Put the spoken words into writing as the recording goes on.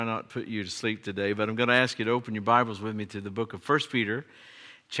Not put you to sleep today, but I'm going to ask you to open your Bibles with me to the book of 1 Peter,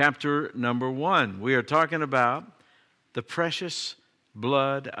 chapter number 1. We are talking about the precious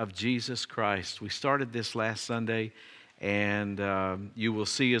blood of Jesus Christ. We started this last Sunday, and you will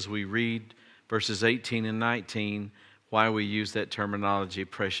see as we read verses 18 and 19 why we use that terminology,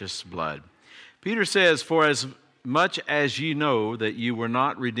 precious blood. Peter says, "For as much as ye know that you were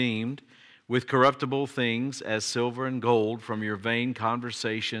not redeemed with corruptible things as silver and gold from your vain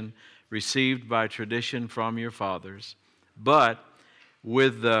conversation received by tradition from your fathers, but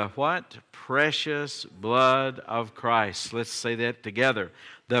with the what? Precious blood of Christ." Let's say that together.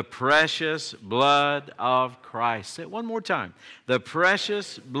 The precious blood of Christ. Say it one more time. The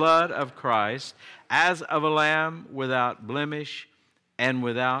precious blood of Christ, as of a lamb without blemish and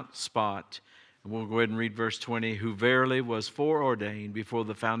without spot. And we'll go ahead and read verse 20. "Who verily was foreordained before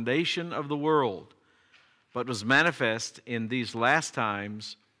the foundation of the world, but was manifest in these last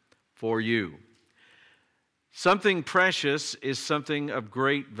times for you." Something precious is something of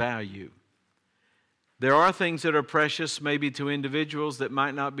great value. There are things that are precious maybe to individuals that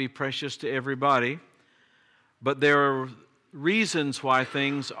might not be precious to everybody, but there are reasons why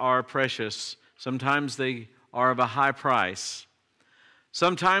things are precious. Sometimes they are of a high price.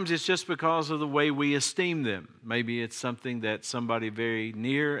 Sometimes it's just because of the way we esteem them. Maybe it's something that somebody very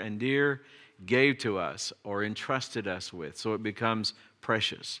near and dear gave to us or entrusted us with, so it becomes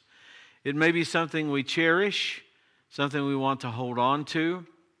precious. It may be something we cherish, something we want to hold on to.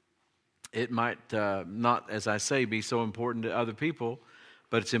 It might not, as I say, be so important to other people,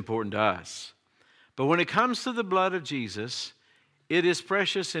 but it's important to us. But when it comes to the blood of Jesus, it is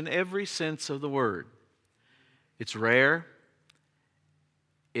precious in every sense of the word. It's rare.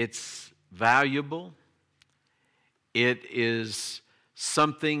 It's valuable. It is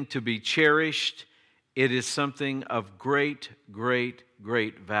something to be cherished. It is something of great, great,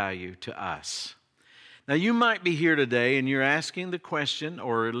 great value to us. Now, you might be here today and you're asking the question,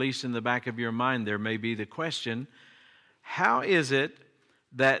 or at least in the back of your mind there may be the question, how is it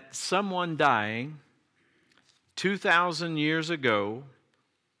that someone dying 2,000 years ago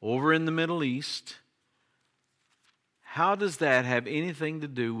over in the Middle East, how does that have anything to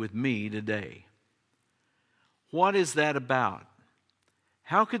do with me today? What is that about?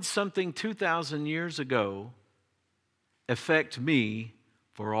 How could something 2,000 years ago affect me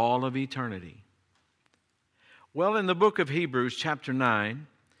for all of eternity? Well, in the book of Hebrews, chapter 9,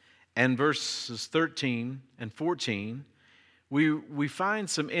 and verses 13 and 14, we find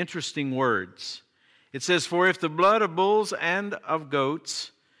some interesting words. It says, "For if the blood of bulls and of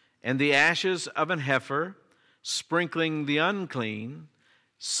goats and the ashes of an heifer, sprinkling the unclean,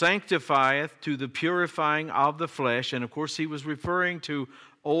 sanctifieth to the purifying of the flesh," and of course he was referring to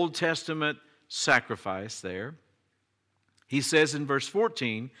Old Testament sacrifice there. He says in verse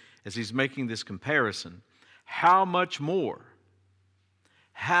 14, as he's making this comparison, how much more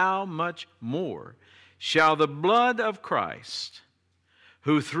shall the blood of Christ,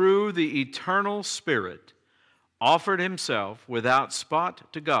 who through the eternal Spirit offered himself without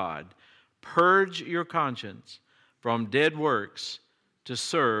spot to God, purge your conscience from dead works to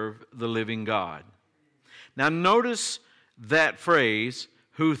serve the living God. Now notice that phrase,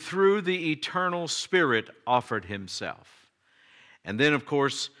 who through the eternal Spirit offered himself. And then, of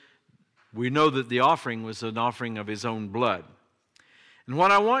course, we know that the offering was an offering of his own blood. And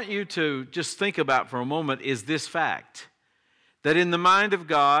what I want you to just think about for a moment is this fact, that in the mind of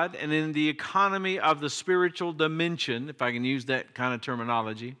God and in the economy of the spiritual dimension, if I can use that kind of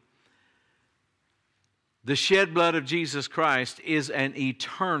terminology, the shed blood of Jesus Christ is an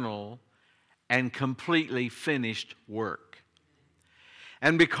eternal and completely finished work.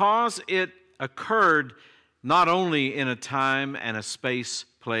 And because it occurred not only in a time and a space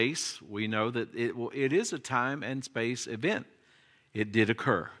place, we know that it is a time and space event. It did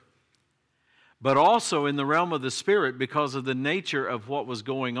occur. But also in the realm of the Spirit, because of the nature of what was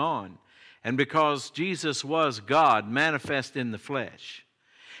going on, and because Jesus was God manifest in the flesh,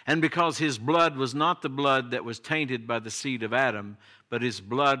 and because his blood was not the blood that was tainted by the seed of Adam, but his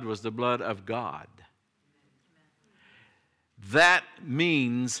blood was the blood of God. That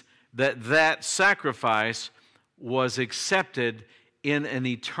means that sacrifice was accepted in an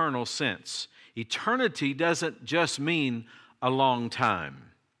eternal sense. Eternity doesn't just mean a long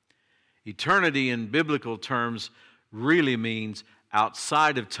time. Eternity in biblical terms really means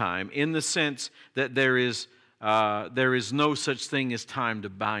outside of time, in the sense that there is no such thing as time to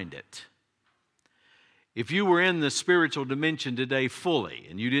bind it. If you were in the spiritual dimension today fully,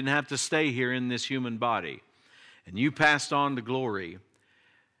 and you didn't have to stay here in this human body, and you passed on to glory,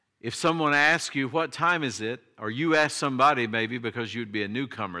 if someone asks you, what time is it? Or you ask somebody maybe because you'd be a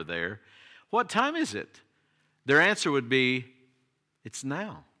newcomer there, what time is it? Their answer would be, it's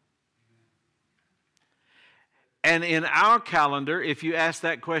now. And in our calendar, if you ask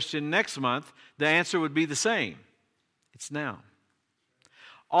that question next month, the answer would be the same. It's now.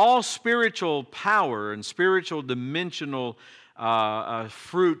 All spiritual power and spiritual dimensional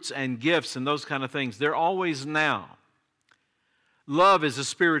fruits and gifts and those kind of things, they're always now. Love is a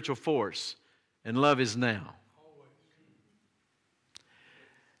spiritual force, and love is now.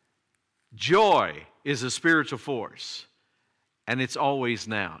 Joy is a spiritual force, and it's always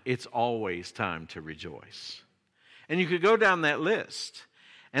now. It's always time to rejoice. And you could go down that list,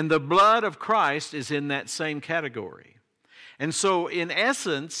 and the blood of Christ is in that same category. And so, in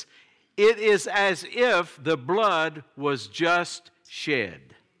essence, it is as if the blood was just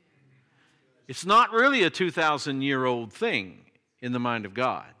shed. It's not really a 2,000-year-old thing in the mind of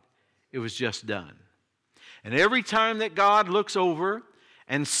God. It was just done. And every time that God looks over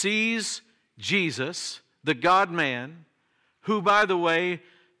and sees Jesus, the God-man, who, by the way,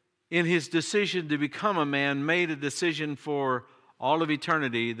 in his decision to become a man, made a decision for all of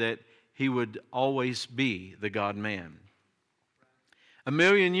eternity that he would always be the God-man.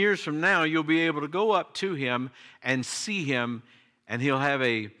 1,000,000 years from now, you'll be able to go up to him and see him, and he'll have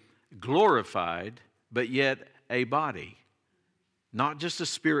a glorified, but yet a body. Not just a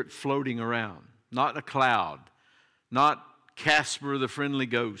spirit floating around, not a cloud, not Casper the friendly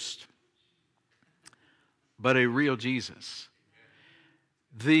ghost, but a real Jesus.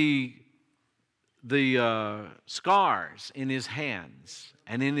 The scars in his hands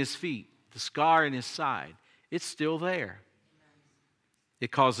and in his feet, the scar in his side, it's still there.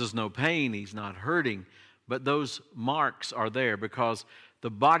 It causes no pain, he's not hurting, but those marks are there because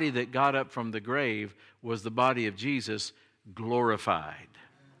the body that got up from the grave was the body of Jesus glorified.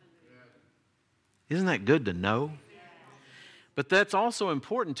 Isn't that good to know? But that's also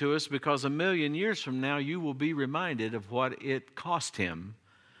important to us because 1,000,000 years from now, you will be reminded of what it cost him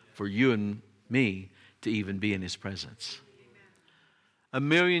for you and me to even be in his presence.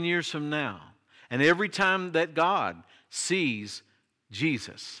 1,000,000 years from now. And every time that God sees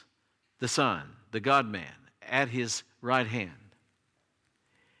Jesus, the Son, the God-man, at his right hand,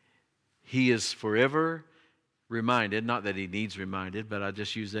 he is forever reminded, not that he needs reminded, but I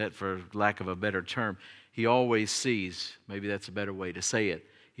just use that for lack of a better term. He always sees, maybe that's a better way to say it,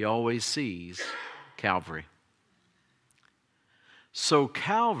 he always sees Calvary. So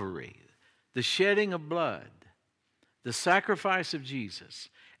Calvary, the shedding of blood, the sacrifice of Jesus,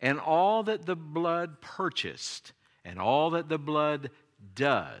 and all that the blood purchased, and all that the blood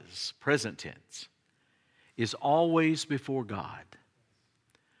does, present tense, is always before God.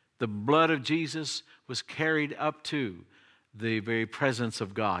 The blood of Jesus was carried up to the very presence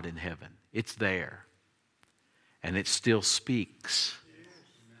of God in heaven. It's there. And it still speaks.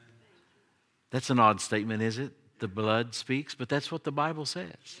 That's an odd statement, is it? The blood speaks, but that's what the Bible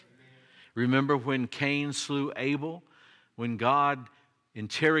says. Remember when Cain slew Abel? When God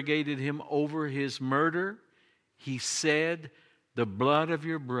interrogated him over his murder, he said, "The blood of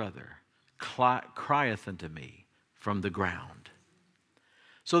your brother crieth unto me from the ground."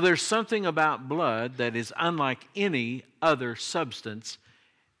 So there's something about blood that is unlike any other substance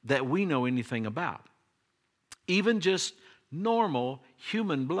that we know anything about. Even just normal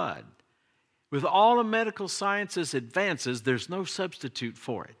human blood. With all of medical science's advances, there's no substitute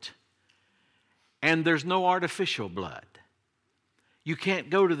for it. And there's no artificial blood. You can't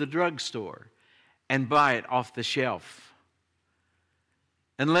go to the drugstore and buy it off the shelf.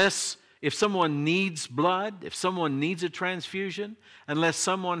 Unless, if someone needs blood, if someone needs a transfusion, unless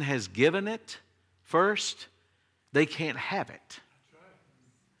someone has given it first, they can't have it.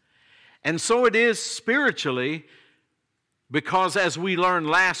 And so it is spiritually, because as we learned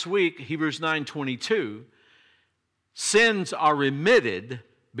last week, Hebrews 9:22, sins are remitted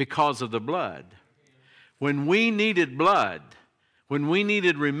because of the blood. When we needed blood, when we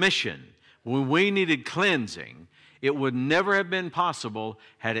needed remission, when we needed cleansing, it would never have been possible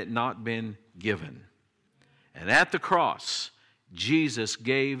had it not been given. And at the cross, Jesus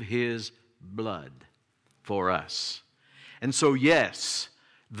gave his blood for us. And so, yes,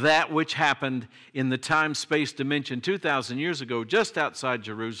 that which happened in the time-space dimension 2,000 years ago, just outside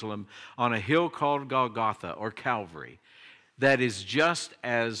Jerusalem, on a hill called Golgotha or Calvary, that is just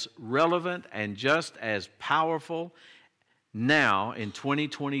as relevant and just as powerful now in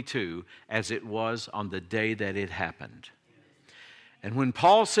 2022 as it was on the day that it happened. And when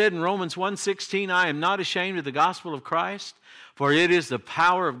Paul said in Romans 1:16, I am not ashamed of the gospel of Christ, for it is the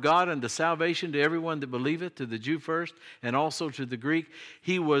power of God unto salvation to everyone that believeth, to the Jew first, and also to the Greek,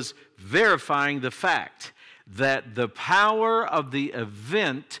 he was verifying the fact that the power of the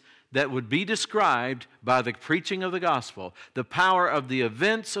event that would be described by the preaching of the gospel, the power of the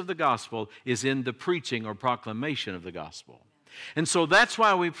events of the gospel is in the preaching or proclamation of the gospel. And so that's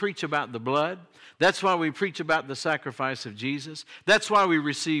why we preach about the blood. That's why we preach about the sacrifice of Jesus. That's why we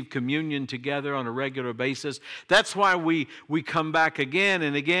receive communion together on a regular basis. That's why we come back again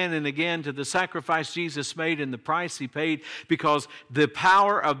and again and again to the sacrifice Jesus made and the price He paid, because the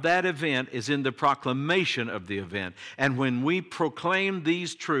power of that event is in the proclamation of the event. And when we proclaim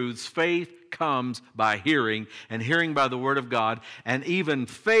these truths, faith comes by hearing, and hearing by the Word of God, and even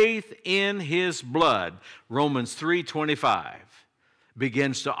faith in His blood, Romans 3:25,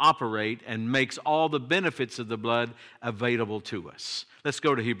 begins to operate and makes all the benefits of the blood available to us. Let's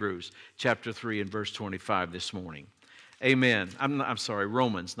go to Hebrews chapter 3 and verse 25 this morning. Amen. I'm sorry,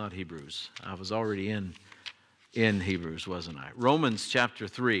 Romans, not Hebrews. I was already in Hebrews, wasn't I? Romans chapter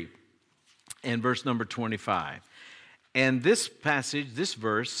 3 and verse number 25. And this passage, this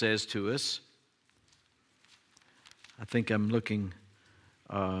verse says to us, I think I'm looking,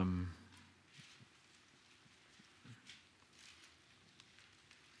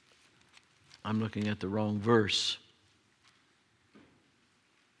 at the wrong verse.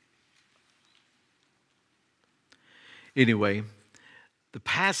 Anyway, the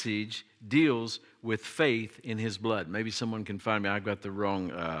passage deals with faith in His blood. Maybe someone can find me. I've got the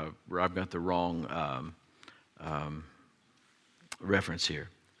wrong reference here.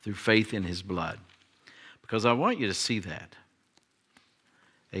 Through faith in His blood, because I want you to see that.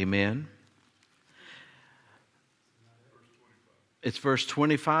 Amen. It's verse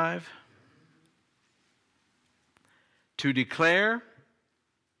 25. To declare,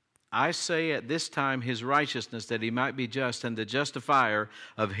 I say at this time, His righteousness, that He might be just and the justifier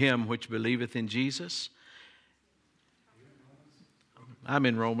of him which believeth in Jesus. I'm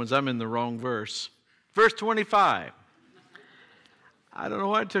in Romans. I'm in the wrong verse. Verse 25. I don't know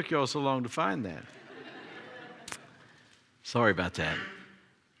why it took you all so long to find that. Sorry about that.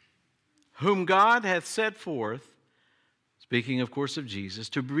 Whom God hath set forth, speaking of course of Jesus,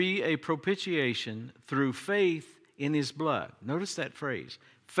 to be a propitiation through faith in His blood. Notice that phrase,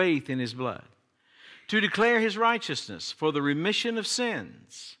 faith in His blood. To declare His righteousness for the remission of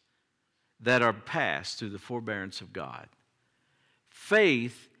sins that are past through the forbearance of God.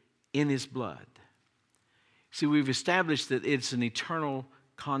 Faith in His blood. See, we've established that it's an eternal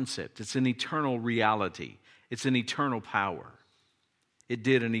concept. It's an eternal reality. It's an eternal power. It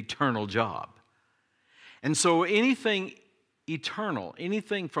did an eternal job. And so anything eternal,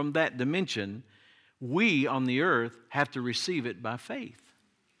 anything from that dimension, we on the earth have to receive it by faith.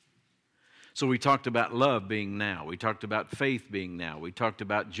 So we talked about love being now. We talked about faith being now. We talked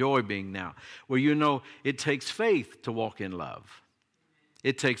about joy being now. Well, you know, it takes faith to walk in love.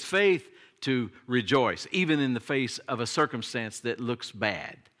 It takes faith to rejoice, even in the face of a circumstance that looks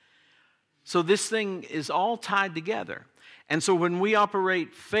bad. So this thing is all tied together. And so when we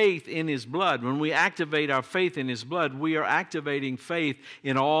operate faith in His blood, when we activate our faith in His blood, we are activating faith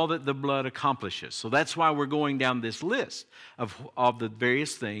in all that the blood accomplishes. So that's why we're going down this list of the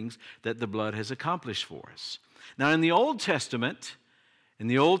various things that the blood has accomplished for us. Now in the Old Testament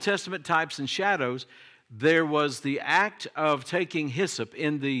types and shadows, there was the act of taking hyssop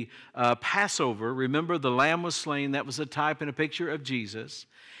in the Passover. Remember, the lamb was slain. That was a type and a picture of Jesus.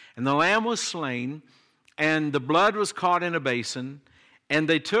 And the lamb was slain, and the blood was caught in a basin, and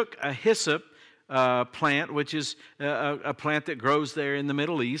they took a hyssop plant, which is a plant that grows there in the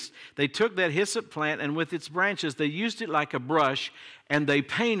Middle East. They took that hyssop plant, and with its branches, they used it like a brush, and they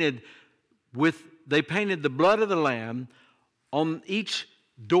painted the blood of the lamb on each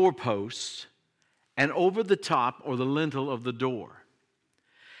doorpost and over the top or the lintel of the door.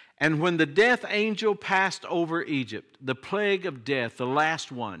 And when the death angel passed over Egypt, the plague of death, the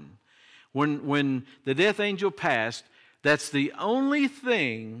last one, when the death angel passed, that's the only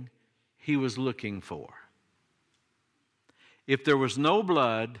thing he was looking for. If there was no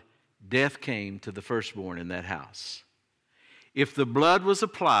blood, death came to the firstborn in that house. If the blood was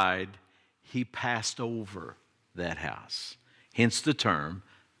applied, he passed over that house. Hence the term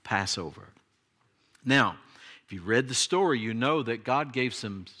Passover. Now, if you read the story, you know that God gave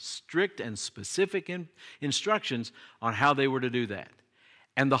some strict and specific instructions on how they were to do that.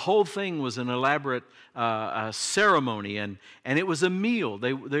 And the whole thing was an elaborate ceremony, and it was a meal.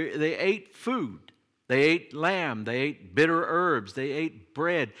 They ate food. They ate lamb. They ate bitter herbs. They ate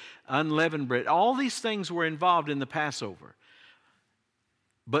bread, unleavened bread. All these things were involved in the Passover.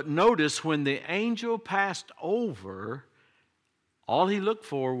 But notice when the angel passed over, all he looked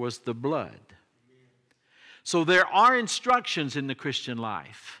for was the blood. So there are instructions in the Christian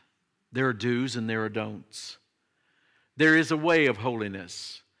life. There are do's and there are don'ts. There is a way of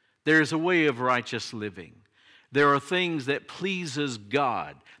holiness. There is a way of righteous living. There are things that pleases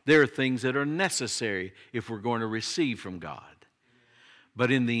God. There are things that are necessary if we're going to receive from God.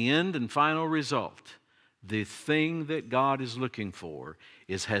 But in the end and final result, the thing that God is looking for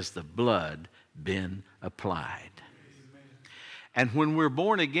is, has the blood been applied? And when we're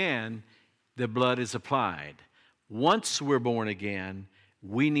born again, the blood is applied. Once we're born again,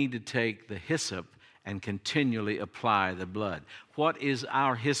 we need to take the hyssop and continually apply the blood. What is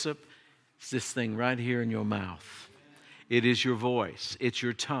our hyssop? It's this thing right here in your mouth. It is your voice, it's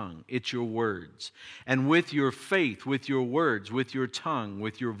your tongue, it's your words. And with your faith, with your words, with your tongue,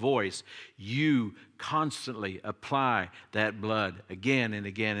 with your voice, you constantly apply that blood again and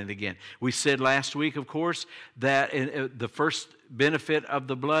again and again. We said last week, of course, that the first benefit of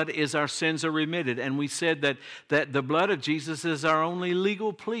the blood is our sins are remitted. And we said that the blood of Jesus is our only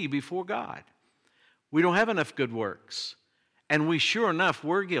legal plea before God. We don't have enough good works. And we sure enough,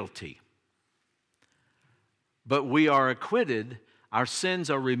 we're guilty. But we are acquitted, our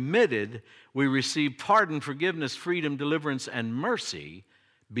sins are remitted, we receive pardon, forgiveness, freedom, deliverance, and mercy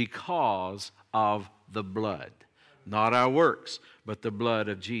because of the blood. Not our works, but the blood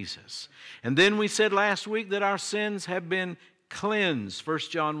of Jesus. And then we said last week that our sins have been cleansed, 1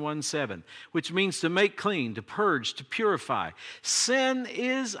 John 1:7, which means to make clean, to purge, to purify. Sin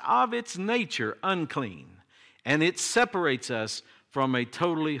is of its nature unclean, and it separates us from a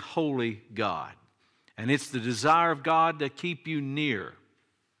totally holy God. And it's the desire of God to keep you near.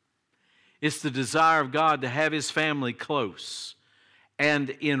 It's the desire of God to have His family close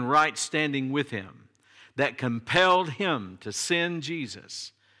and in right standing with Him that compelled Him to send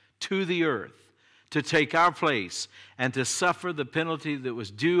Jesus to the earth to take our place and to suffer the penalty that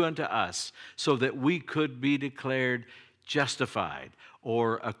was due unto us so that we could be declared justified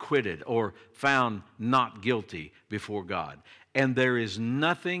or acquitted or found not guilty before God. And there is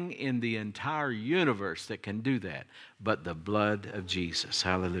nothing in the entire universe that can do that but the blood of Jesus.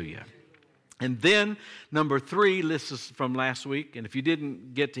 Hallelujah. And then, number 3, this is from last week. And if you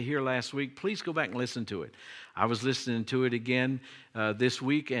didn't get to hear last week, please go back and listen to it. I was listening to it again this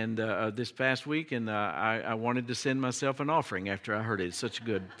week and this past week, and I wanted to send myself an offering after I heard it. It's such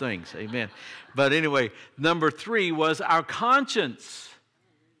good things. Amen. But anyway, number 3 was our conscience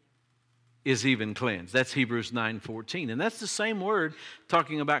is even cleansed. That's Hebrews 9:14. And that's the same word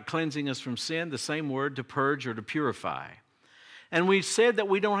talking about cleansing us from sin, the same word to purge or to purify. And we said that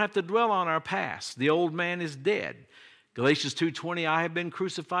we don't have to dwell on our past. The old man is dead. Galatians 2:20, I have been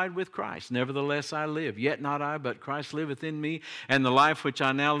crucified with Christ. Nevertheless I live. Yet not I, but Christ liveth in me. And the life which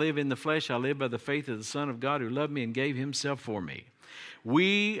I now live in the flesh, I live by the faith of the Son of God who loved me and gave Himself for me.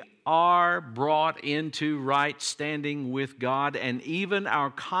 We are brought into right standing with God, and even our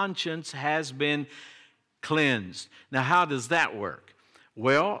conscience has been cleansed. Now, how does that work?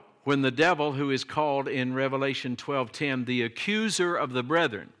 Well, when the devil, who is called in Revelation 12:10, the accuser of the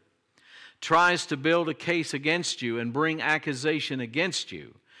brethren, tries to build a case against you and bring accusation against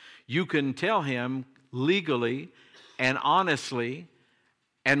you, you can tell him legally and honestly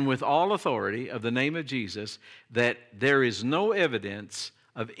and with all authority of the name of Jesus that there is no evidence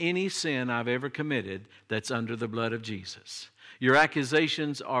of any sin I've ever committed that's under the blood of Jesus. Your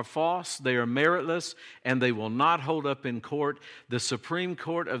accusations are false, they are meritless, and they will not hold up in court. The Supreme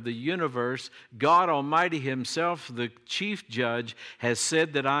Court of the universe, God Almighty Himself, the chief judge, has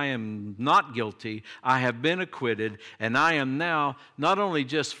said that I am not guilty, I have been acquitted, and I am now not only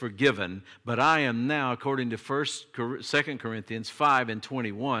just forgiven, but I am now, according to 2 Corinthians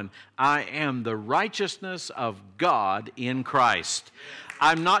 5:21, I am the righteousness of God in Christ.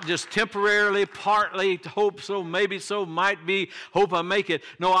 I'm not just temporarily, partly, hope so, maybe so, might be, hope I make it.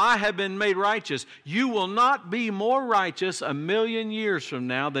 No, I have been made righteous. You will not be more righteous 1,000,000 years from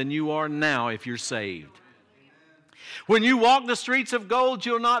now than you are now if you're saved. When you walk the streets of gold,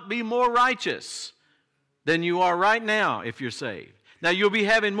 you'll not be more righteous than you are right now if you're saved. Now, you'll be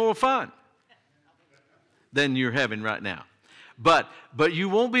having more fun than you're having right now. But you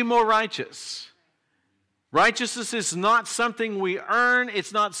won't be more righteous. Righteousness is not something we earn.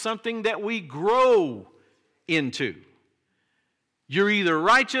 It's not something that we grow into. You're either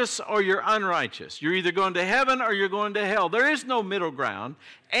righteous or you're unrighteous. You're either going to heaven or you're going to hell. There is no middle ground.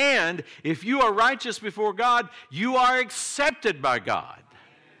 And if you are righteous before God, you are accepted by God.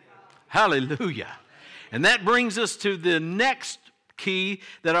 Hallelujah. And that brings us to the next key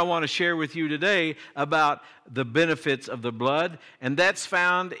that I want to share with you today about the benefits of the blood, and that's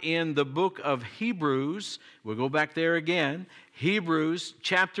found in the book of Hebrews. We'll go back there again. Hebrews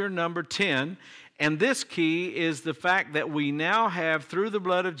chapter number 10. And this key is the fact that we now have, through the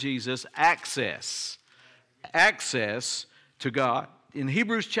blood of Jesus, access to God. In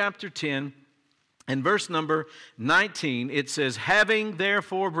Hebrews chapter 10 and verse number 19, it says, having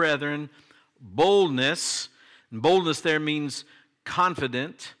therefore, brethren, boldness, and boldness there means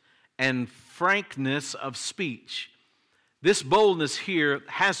confident, and frankness of speech. This boldness here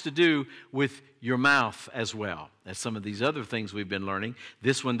has to do with your mouth as well as some of these other things we've been learning.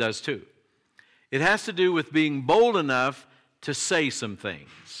 This one does too. It has to do with being bold enough to say some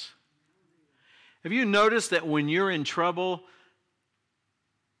things. Have you noticed that when you're in trouble,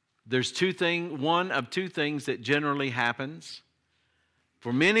 there's one of two things that generally happens?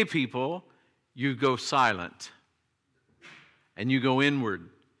 For many people, you go silent and you go inward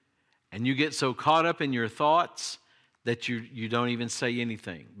and you get so caught up in your thoughts that you don't even say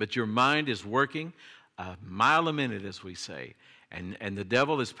anything. But your mind is working a mile a minute, as we say. And the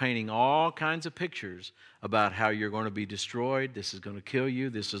devil is painting all kinds of pictures about how you're going to be destroyed. This is going to kill you.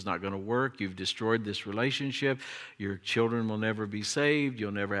 This is not going to work. You've destroyed this relationship. Your children will never be saved.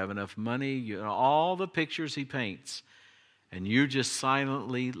 You'll never have enough money. All the pictures he paints. And you just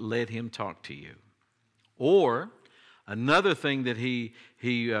silently let him talk to you. Or another thing that he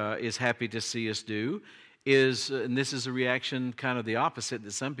is happy to see us do is, and this is a reaction kind of the opposite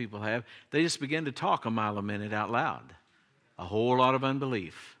that some people have, they just begin to talk a mile a minute out loud. A whole lot of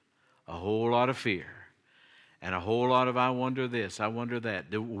unbelief, a whole lot of fear, and a whole lot of I wonder this, I wonder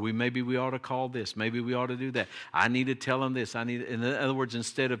that. Maybe we ought to call this. Maybe we ought to do that. I need to tell them this. In other words,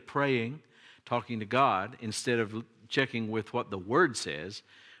 instead of praying, talking to God, instead of checking with what the Word says,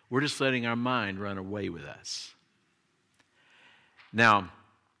 we're just letting our mind run away with us. Now,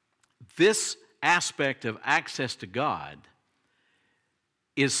 this aspect of access to God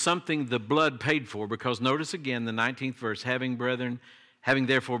is something the blood paid for, because notice again the 19th verse, having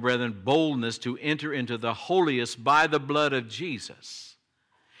therefore, brethren, boldness to enter into the holiest by the blood of Jesus.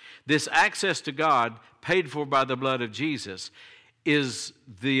 This access to God, paid for by the blood of Jesus, is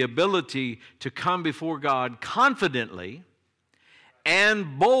the ability to come before God confidently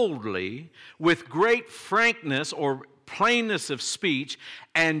and boldly with great frankness or plainness of speech,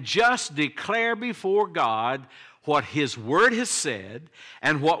 and just declare before God what His Word has said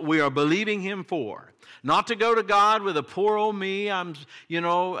and what we are believing Him for. Not to go to God with a poor old me, and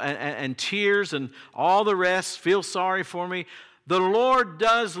tears and all the rest, feel sorry for me. The Lord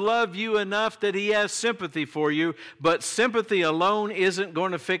does love you enough that He has sympathy for you, but sympathy alone isn't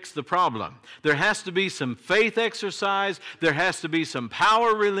going to fix the problem. There has to be some faith exercise, there has to be some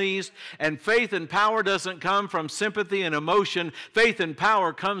power released, and faith and power doesn't come from sympathy and emotion. Faith and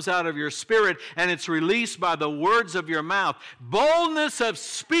power comes out of your spirit, and it's released by the words of your mouth. Boldness of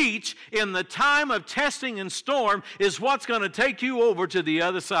speech in the time of testing and storm is what's going to take you over to the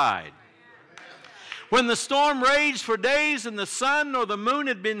other side. When the storm raged for days and the sun nor the moon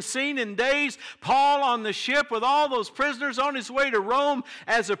had been seen in days, Paul on the ship with all those prisoners on his way to Rome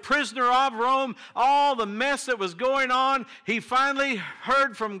as a prisoner of Rome, all the mess that was going on, he finally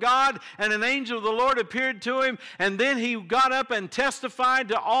heard from God, and an angel of the Lord appeared to him, and then he got up and testified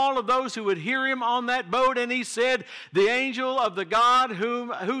to all of those who would hear him on that boat, and he said, the angel of the God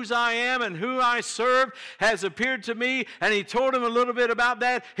whose I am and who I serve has appeared to me, and he told him a little bit about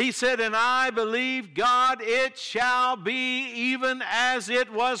that. He said, and I believe God, it shall be even as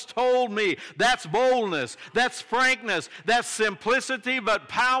it was told me. That's boldness, that's frankness, that's simplicity, but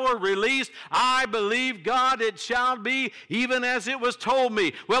power released. I believe God, it shall be even as it was told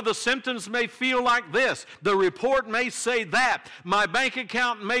me. Well, the symptoms may feel like this. The report may say that. My bank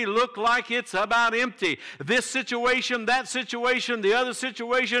account may look like it's about empty. This situation, that situation, the other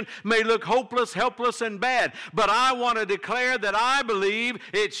situation may look hopeless, helpless, and bad. But I want to declare that I believe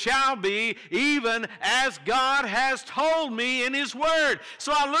it shall be even as God has told me in His Word.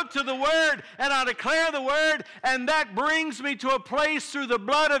 So I look to the Word and I declare the Word, and that brings me to a place through the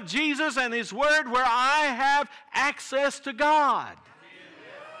blood of Jesus and His Word where I have access to God.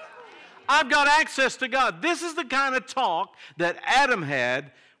 I've got access to God. This is the kind of talk that Adam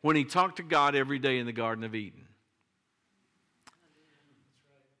had when he talked to God every day in the Garden of Eden.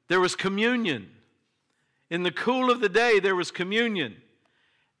 There was communion. In the cool of the day, there was communion.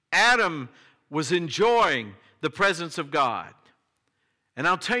 Adam was enjoying the presence of God. And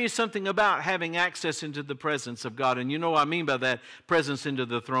I'll tell you something about having access into the presence of God. And you know what I mean by that, presence into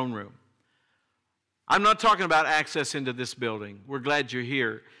the throne room. I'm not talking about access into this building. We're glad you're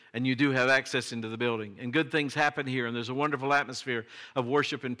here, and you do have access into the building. And good things happen here, and there's a wonderful atmosphere of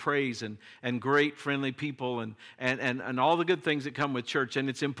worship and praise and great friendly people and all the good things that come with church. And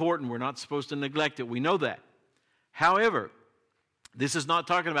it's important. We're not supposed to neglect it. We know that. However, this is not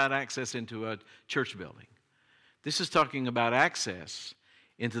talking about access into a church building. This is talking about access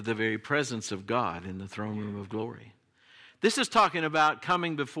into the very presence of God in the throne room of glory. This is talking about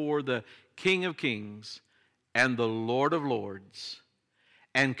coming before the King of Kings and the Lord of Lords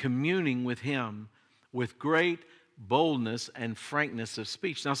and communing with Him with great boldness and frankness of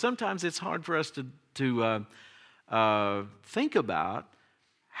speech. Now, sometimes it's hard for us to think about,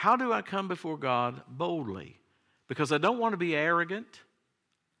 how do I come before God boldly? Because I don't want to be arrogant.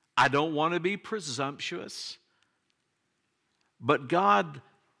 I don't want to be presumptuous. But God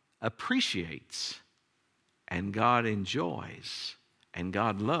appreciates and God enjoys and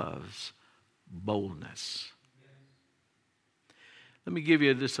God loves boldness. Let me give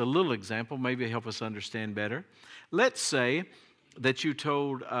you just a little example, maybe help us understand better. Let's say that you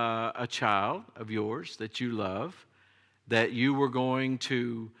told a child of yours that you love that you were going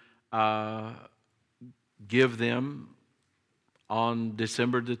to give them on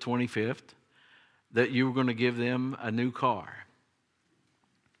December the 25th, that you were going to give them a new car.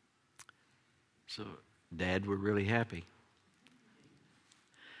 So, Dad, we're really happy.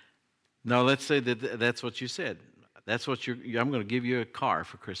 Now, let's say that that's what you said. That's what I'm going to give you a car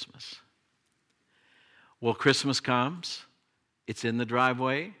for Christmas. Well, Christmas comes, it's in the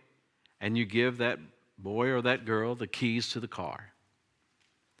driveway, and you give that boy or that girl the keys to the car.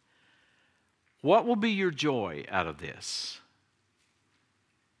 What will be your joy out of this?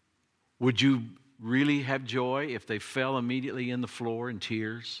 Would you really have joy if they fell immediately in the floor in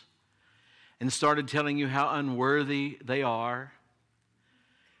tears and started telling you how unworthy they are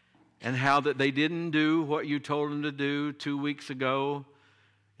and how that they didn't do what you told them to do 2 weeks ago?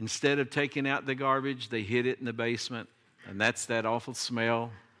 Instead of taking out the garbage, they hid it in the basement, and that's that awful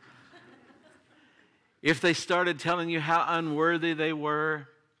smell. If they started telling you how unworthy they were,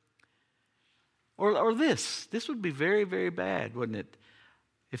 or this would be very, very bad, wouldn't it?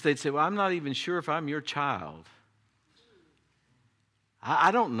 If they'd say, well, I'm not even sure if I'm your child.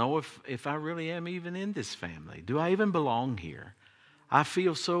 I don't know if I really am even in this family. Do I even belong here? I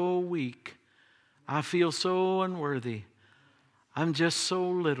feel so weak. I feel so unworthy. I'm just so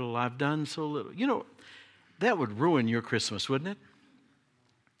little. I've done so little. You know, that would ruin your Christmas, wouldn't it?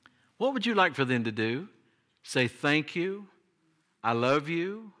 What would you like for them to do? Say thank you, I love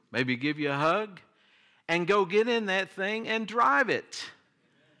you, maybe give you a hug, and go get in that thing and drive it.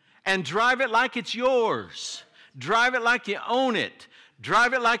 And drive it like it's yours. Drive it like you own it.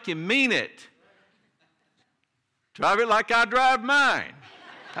 Drive it like you mean it. Drive it like I drive mine.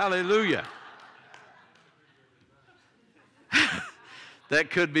 Hallelujah. That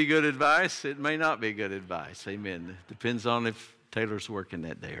could be good advice. It may not be good advice. Amen. Depends on if Taylor's working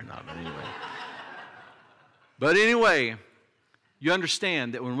that day or not. But anyway, you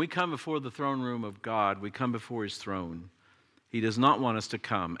understand that when we come before the throne room of God, we come before His throne. He does not want us to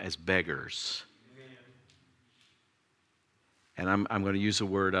come as beggars. And I'm going to use a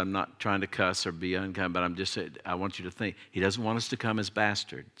word, I'm not trying to cuss or be unkind, but I want you to think, He doesn't want us to come as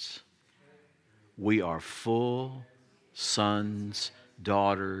bastards. We are full sons,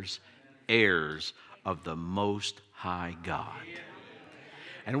 daughters, heirs of the Most High God.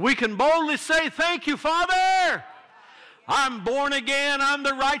 And we can boldly say, thank you, Father. I'm born again. I'm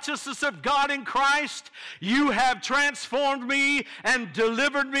the righteousness of God in Christ. You have transformed me and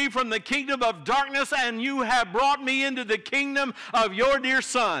delivered me from the kingdom of darkness, and you have brought me into the kingdom of your dear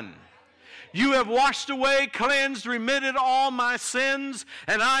Son. You have washed away, cleansed, remitted all my sins,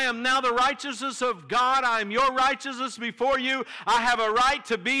 and I am now the righteousness of God. I am your righteousness before you. I have a right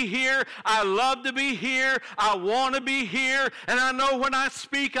to be here. I love to be here. I want to be here, and I know when I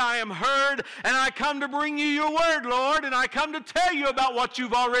speak I am heard, and I come to bring you your word, Lord, and I come to tell you about what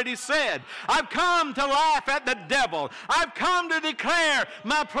you've already said. I've come to laugh at the devil. I've come to declare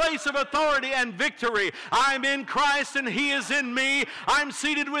my place of authority and victory. I'm in Christ, and He is in me. I'm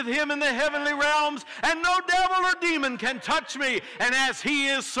seated with Him in the heavenly realms, and no devil or demon can touch me. And as He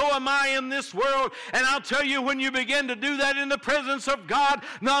is, so am I in this world. And I'll tell you, when you begin to do that in the presence of God,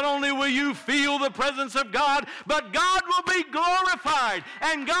 not only will you feel the presence of God, but God will be glorified,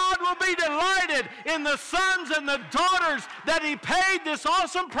 and God will be delighted in the sons and the daughters that He paid this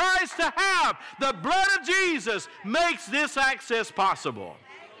awesome price to have. The blood of Jesus makes this access possible.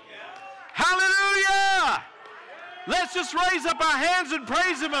 Hallelujah! Let's just raise up our hands and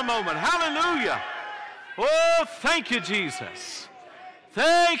praise Him a moment. Hallelujah. Oh, thank you, Jesus.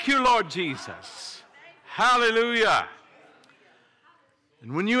 Thank you, Lord Jesus. Hallelujah.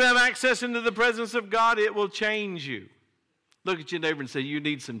 And when you have access into the presence of God, it will change you. Look at your neighbor and say, you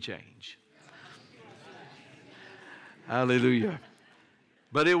need some change. Hallelujah.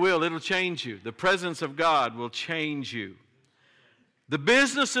 But it will. It'll change you. The presence of God will change you. The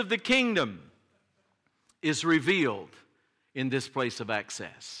business of the kingdom is revealed in this place of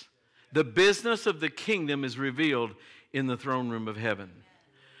access. The business of the kingdom is revealed in the throne room of heaven.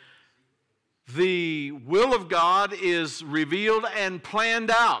 The will of God is revealed and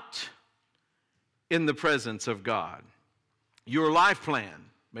planned out in the presence of God. Your life plan,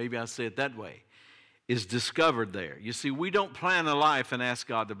 maybe I say it that way, is discovered there. You see, we don't plan a life and ask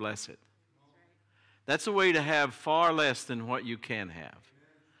God to bless it. That's a way to have far less than what you can have.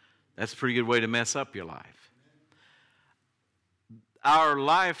 That's a pretty good way to mess up your life. Our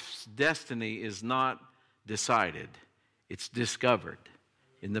life's destiny is not decided. It's discovered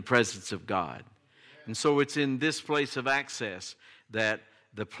in the presence of God. And so it's in this place of access that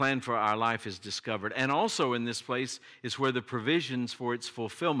the plan for our life is discovered. And also in this place is where the provisions for its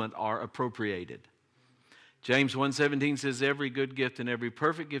fulfillment are appropriated. James 1:17 says, every good gift and every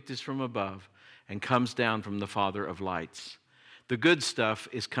perfect gift is from above and comes down from the Father of lights. The good stuff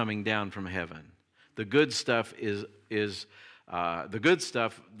is coming down from heaven. The good stuff is the good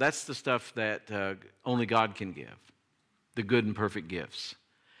stuff. That's the stuff that only God can give. The good and perfect gifts.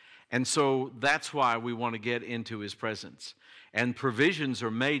 And so that's why we want to get into His presence. And provisions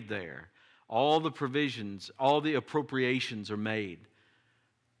are made there. All the provisions, all the appropriations are made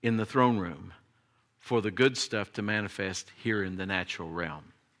in the throne room for the good stuff to manifest here in the natural realm.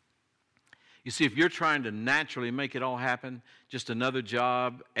 You see, if you're trying to naturally make it all happen, just another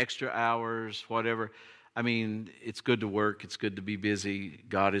job, extra hours, whatever, I mean, it's good to work, it's good to be busy.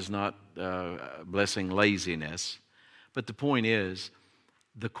 God is not blessing laziness. But the point is,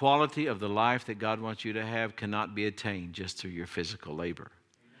 the quality of the life that God wants you to have cannot be attained just through your physical labor.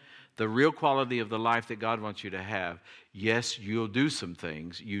 The real quality of the life that God wants you to have, yes, you'll do some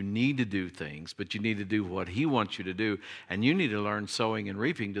things. You need to do things, but you need to do what He wants you to do. And you need to learn sowing and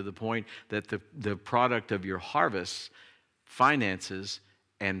reaping to the point that the product of your harvest, finances,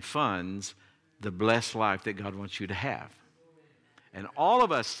 and funds the blessed life that God wants you to have. And all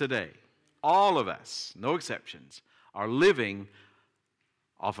of us today, all of us, no exceptions, are living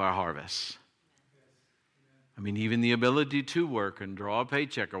off our harvest. I mean, even the ability to work and draw a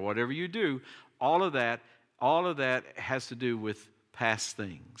paycheck or whatever you do, all of that has to do with past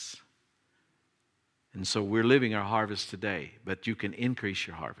things. And so we're living our harvest today, but you can increase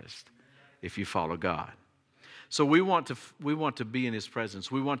your harvest if you follow God. So we want to be in His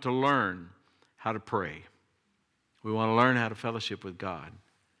presence. We want to learn how to pray. We want to learn how to fellowship with God.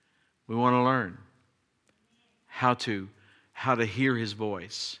 We want to learn how to hear His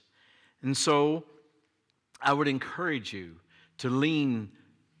voice. And so I would encourage you to lean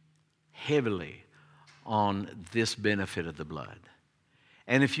heavily on this benefit of the blood.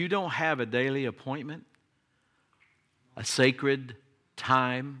 And if you don't have a daily appointment, a sacred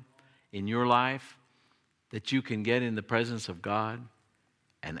time in your life that you can get in the presence of God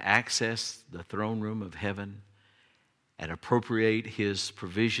and access the throne room of heaven and appropriate His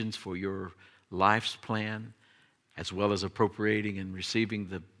provisions for your life's plan, as well as appropriating and receiving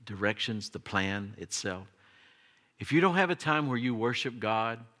the directions, the plan itself. If you don't have a time where you worship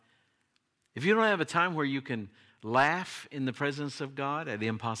God, if you don't have a time where you can laugh in the presence of God at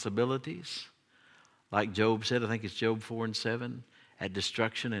impossibilities, like Job said, I think it's Job 4:7, at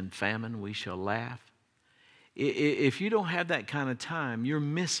destruction and famine we shall laugh. If you don't have that kind of time, you're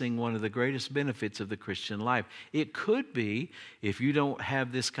missing one of the greatest benefits of the Christian life. It could be, if you don't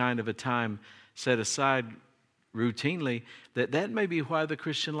have this kind of a time set aside routinely, that may be why the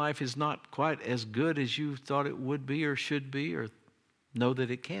Christian life is not quite as good as you thought it would be or should be or know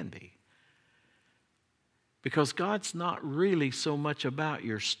that it can be. Because God's not really so much about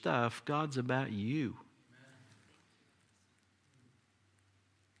your stuff, God's about you.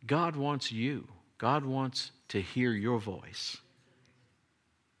 God wants you. God wants to hear your voice.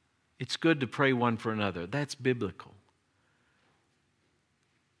 It's good to pray one for another. That's biblical.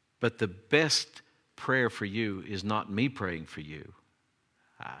 But the best prayer for you is not me praying for you.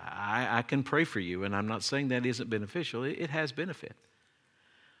 I can pray for you, and I'm not saying that isn't beneficial. It has benefit.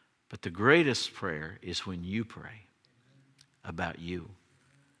 But the greatest prayer is when you pray about you,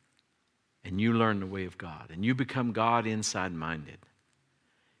 and you learn the way of God, and you become God inside minded.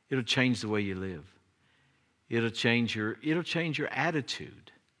 It'll change the way you live. It'll change your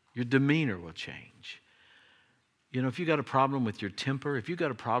attitude. Your demeanor will change. You know, if you got a problem with your temper, if you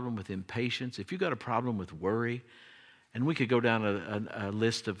got a problem with impatience, if you got a problem with worry, and we could go down a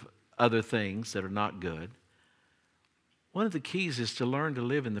list of other things that are not good. One of the keys is to learn to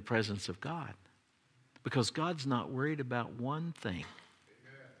live in the presence of God, because God's not worried about one thing.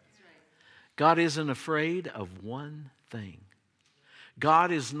 God isn't afraid of one thing.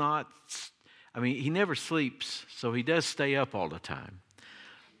 God is not, He never sleeps, so He does stay up all the time.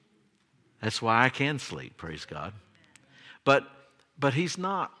 That's why I can sleep, praise God. But He's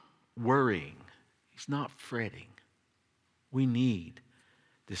not worrying. He's not fretting. We need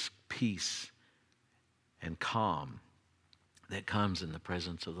this peace and calm that comes in the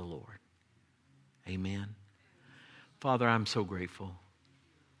presence of the Lord. Amen. Father, I'm so grateful.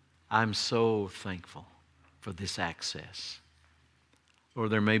 I'm so thankful for this access. Or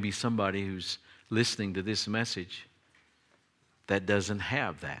there may be somebody who's listening to this message that doesn't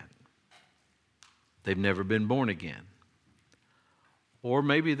have that. They've never been born again. Or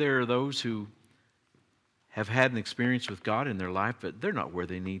maybe there are those who have had an experience with God in their life, but they're not where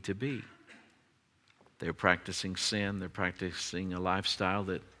they need to be. They're practicing sin. They're practicing a lifestyle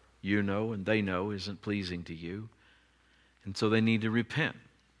that you know and they know isn't pleasing to you. And so they need to repent.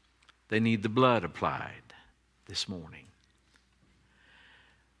 They need the blood applied this morning.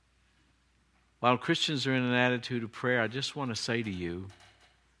 While Christians are in an attitude of prayer, I just want to say to you,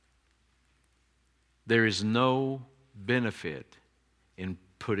 there is no benefit in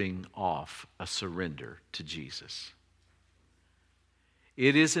putting off a surrender to Jesus.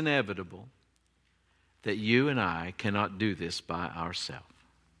 It is inevitable that you and I cannot do this by ourselves.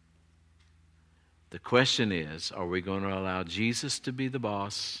 The question is, are we going to allow Jesus to be the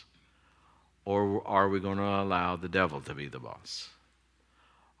boss, or are we going to allow the devil to be the boss?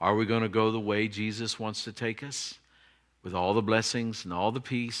 Are we going to go the way Jesus wants to take us, with all the blessings and all the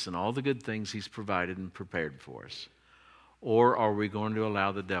peace and all the good things He's provided and prepared for us? Or are we going to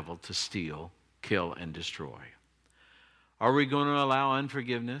allow the devil to steal, kill, and destroy? Are we going to allow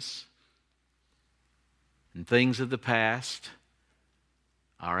unforgiveness and things of the past,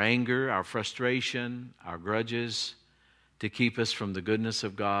 our anger, our frustration, our grudges, to keep us from the goodness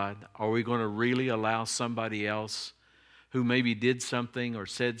of God? Are we going to really allow somebody else who maybe did something or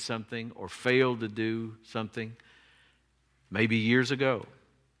said something or failed to do something maybe years ago?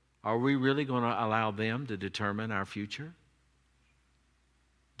 Are we really going to allow them to determine our future?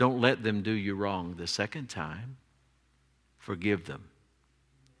 Don't let them do you wrong the second time. Forgive them.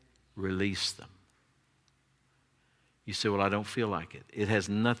 Release them. You say, well, I don't feel like it. It has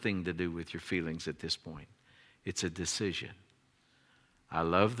nothing to do with your feelings at this point. It's a decision. I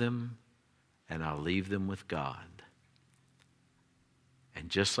love them, and I'll leave them with God. And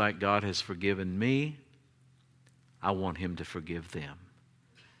just like God has forgiven me, I want Him to forgive them.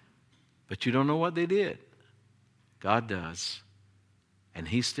 But you don't know what they did. God does. And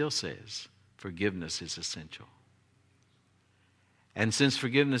He still says forgiveness is essential. And since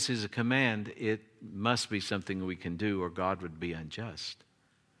forgiveness is a command, it must be something we can do, or God would be unjust.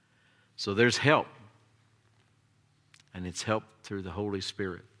 So there's help. And it's help through the Holy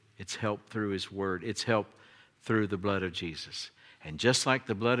Spirit. It's help through His Word. It's help through the blood of Jesus. And just like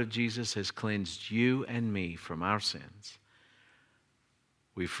the blood of Jesus has cleansed you and me from our sins,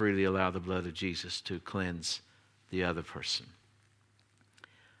 we freely allow the blood of Jesus to cleanse the other person.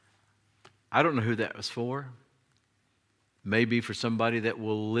 I don't know who that was for. Maybe for somebody that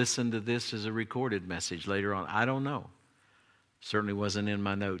will listen to this as a recorded message later on. I don't know. Certainly wasn't in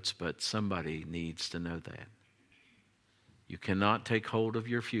my notes, but somebody needs to know that. You cannot take hold of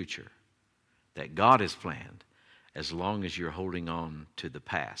your future that God has planned as long as you're holding on to the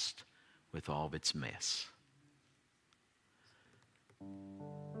past with all of its mess.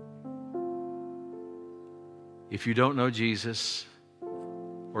 If you don't know Jesus,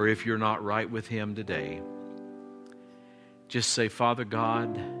 or if you're not right with Him today, just say, Father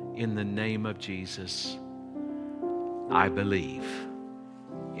God, in the name of Jesus, I believe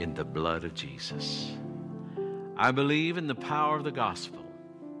in the blood of Jesus. I believe in the power of the gospel.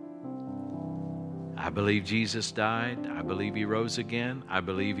 I believe Jesus died. I believe He rose again. I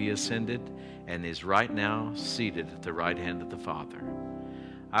believe He ascended and is right now seated at the right hand of the Father.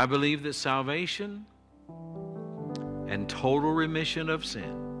 I believe that salvation and total remission of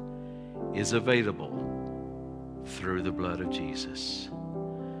sin is available through the blood of Jesus.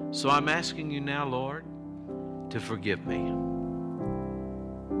 So I'm asking you now, Lord, to forgive me.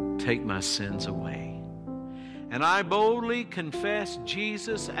 Take my sins away. And I boldly confess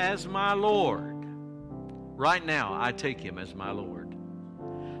Jesus as my Lord. Right now, I take Him as my Lord.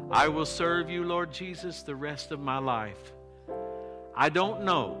 I will serve you, Lord Jesus, the rest of my life. I don't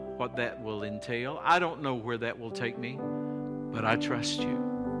know what that will entail. I don't know where that will take me, but I trust you.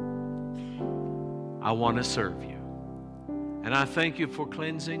 I want to serve you. And I thank you for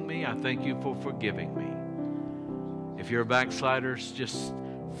cleansing me. I thank you for forgiving me. If you're a backslider, just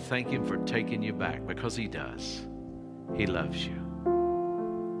thank him for taking you back, because he does. He loves you.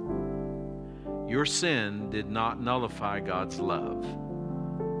 Your sin did not nullify God's love.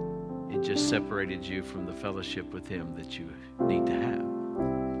 It just separated you from the fellowship with him that you need to have.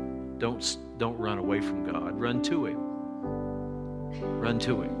 Don't run away from God. Run to him. Run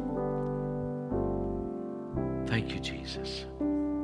to him. Thank you, Jesus.